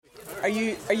Are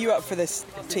you up for this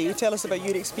tea? Tell us about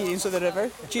your experience with the river.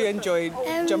 Do you enjoy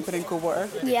jumping in cold water?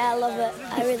 Yeah, I love it.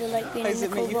 I really like being in the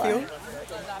cold water. How does it make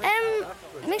you feel?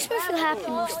 It makes me feel happy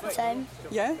most of the time.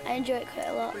 Yeah? I enjoy it quite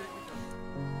a lot.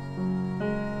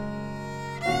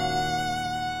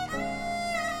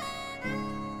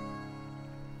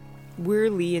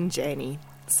 We're Lee and Jenny,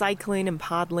 cycling and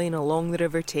paddling along the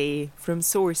River Tay from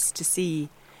source to sea,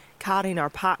 carrying our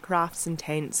pack rafts and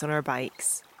tents on our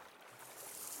bikes.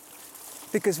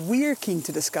 Because we're keen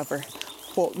to discover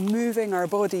what moving our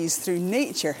bodies through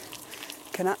nature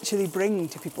can actually bring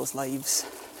to people's lives.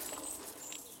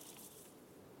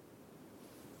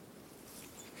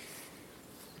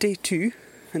 Day 2,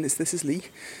 and this is Lee,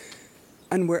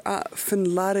 and we're at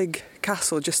Finlarrig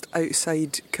Castle just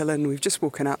outside Killin. We've just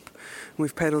woken up and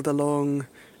we've pedalled along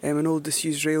an old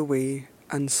disused railway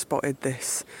and spotted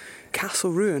this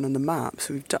castle ruin on the map,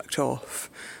 so we've ducked off.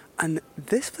 And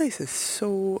this place is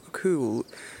so cool.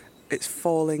 It's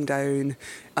falling down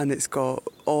and it's got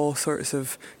all sorts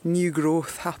of new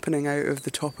growth happening out of the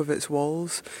top of its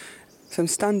walls. So I'm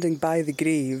standing by the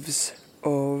graves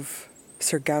of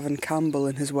Sir Gavin Campbell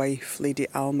and his wife, Lady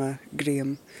Alma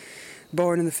Graham,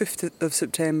 born on the 5th of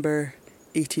September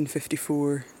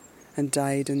 1854 and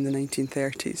died in the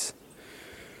 1930s.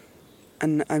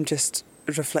 And I'm just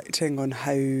reflecting on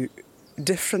how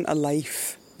different a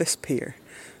life this pair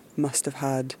must have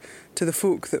had to the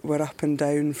folk that were up and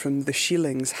down from the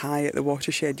Sheelings high at the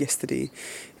watershed yesterday,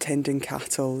 tending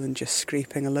cattle and just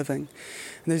scraping a living.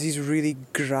 And there's these really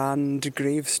grand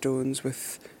gravestones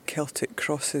with Celtic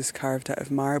crosses carved out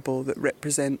of marble that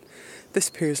represent this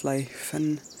pair's life.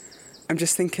 And I'm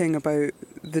just thinking about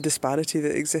the disparity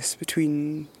that exists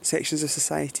between sections of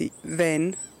society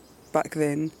back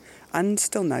then, and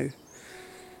still now.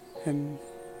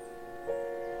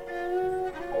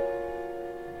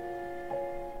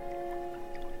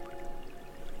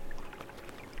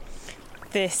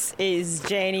 This is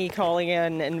Jenny calling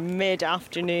in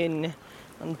mid-afternoon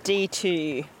on day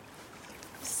 2,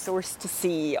 source to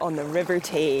sea on the River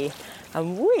Tay,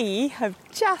 and we have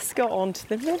just got onto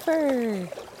the river,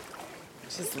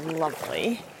 which is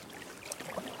lovely.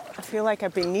 I feel like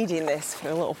I've been needing this for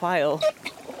a little while.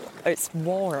 It's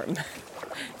warm.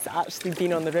 It's actually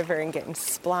been on the river and getting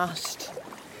splashed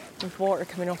with water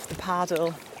coming off the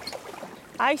paddle.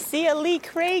 I see a Lee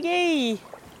Craigie.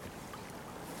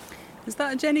 Is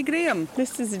that a Jenny Graham?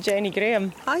 This is a Jenny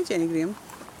Graham. Hi, Jenny Graham.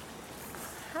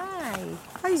 Hi.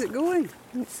 How's it going?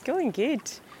 It's going good.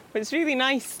 It's really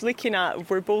nice looking at,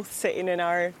 we're both sitting in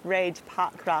our red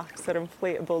pack rafts or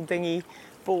inflatable dinghy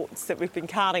boats that we've been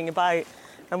carrying about,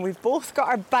 and we've both got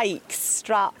our bikes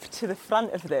strapped to the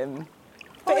front of them,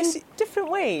 but in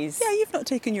different ways. Yeah, you've not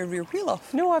taken your rear wheel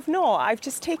off. No, I've not. I've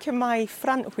just taken my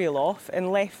front wheel off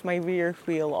and left my rear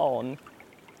wheel on.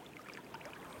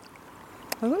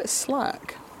 Although it's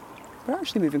slack, we're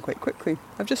actually moving quite quickly.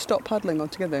 I've just stopped paddling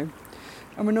altogether.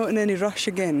 And we're not in any rush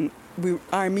again. We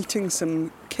are meeting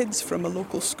some kids from a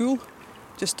local school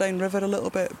just downriver a little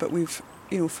bit, but we've,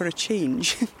 for a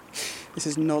change, this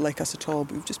is not like us at all,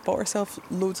 but we've just bought ourselves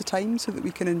loads of time so that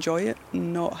we can enjoy it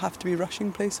and not have to be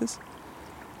rushing places.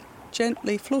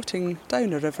 Gently floating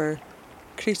down a river,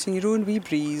 creating your own wee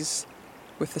breeze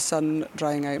with the sun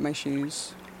drying out my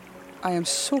shoes. I am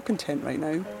so content right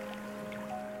now.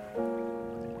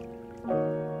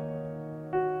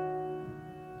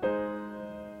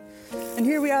 And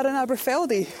here we are in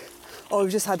Aberfeldy. Oh,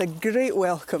 we've just had a great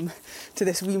welcome to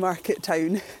this wee market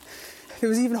town. There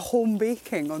was even home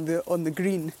baking on the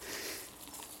green.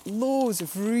 Loads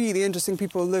of really interesting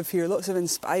people live here, lots of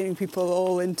inspiring people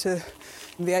all into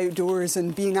the outdoors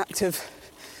and being active,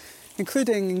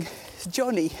 including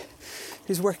Johnny,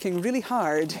 who's working really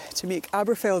hard to make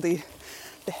Aberfeldy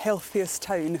the healthiest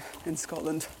town in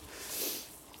Scotland.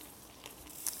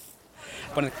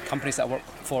 One of the companies that I work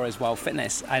for is Wild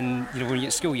Fitness, and when you're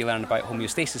at school you learn about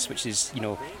homeostasis, which is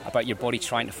about your body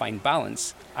trying to find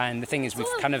balance. And the thing is, we've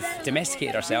kind of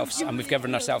domesticated ourselves and we've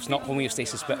given ourselves not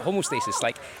homeostasis but homostasis,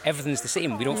 like everything's the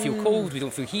same. We don't feel cold, we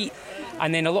don't feel heat,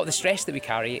 and then a lot of the stress that we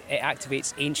carry, it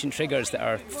activates ancient triggers that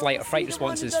are flight or fright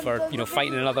responses for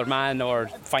fighting another man or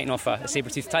fighting off a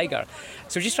saber-toothed tiger.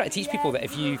 So we're just trying to teach people that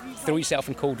if you throw yourself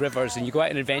in cold rivers and you go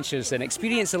out on adventures and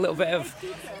experience a little bit of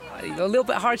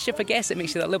hardship, I guess, it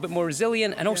makes you a little bit more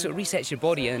resilient, and also it resets your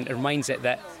body and it reminds it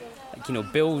that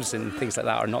bills and things like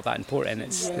that are not that important.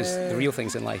 There's the real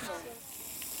things in life.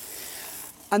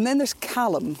 And then there's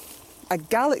Callum, a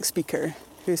Gaelic speaker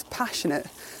who's passionate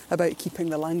about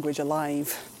keeping the language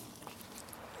alive.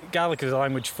 Gaelic is a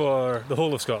language for the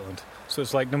whole of Scotland, so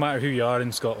it's like no matter who you are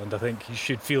in Scotland, I think you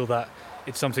should feel that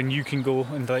it's something you can go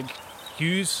and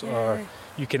use, or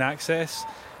you can access.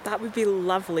 That would be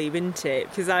lovely, wouldn't it?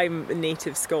 Because I'm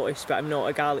native Scottish, but I'm not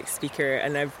a Gaelic speaker,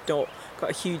 and I've not got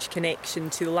a huge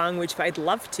connection to the language, but I'd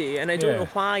love to. And I don't know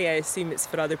why I assume it's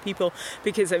for other people,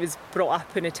 because I was brought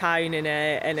up in a town in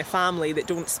a family that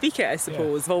don't speak it, I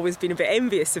suppose. I've always been a bit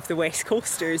envious of the West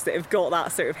Coasters that have got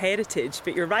that sort of heritage.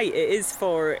 But you're right, it's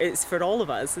for all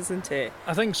of us, isn't it?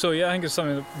 I think so, yeah. I think it's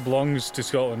something that belongs to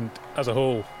Scotland as a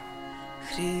whole.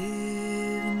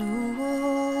 Grieve nu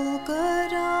og gør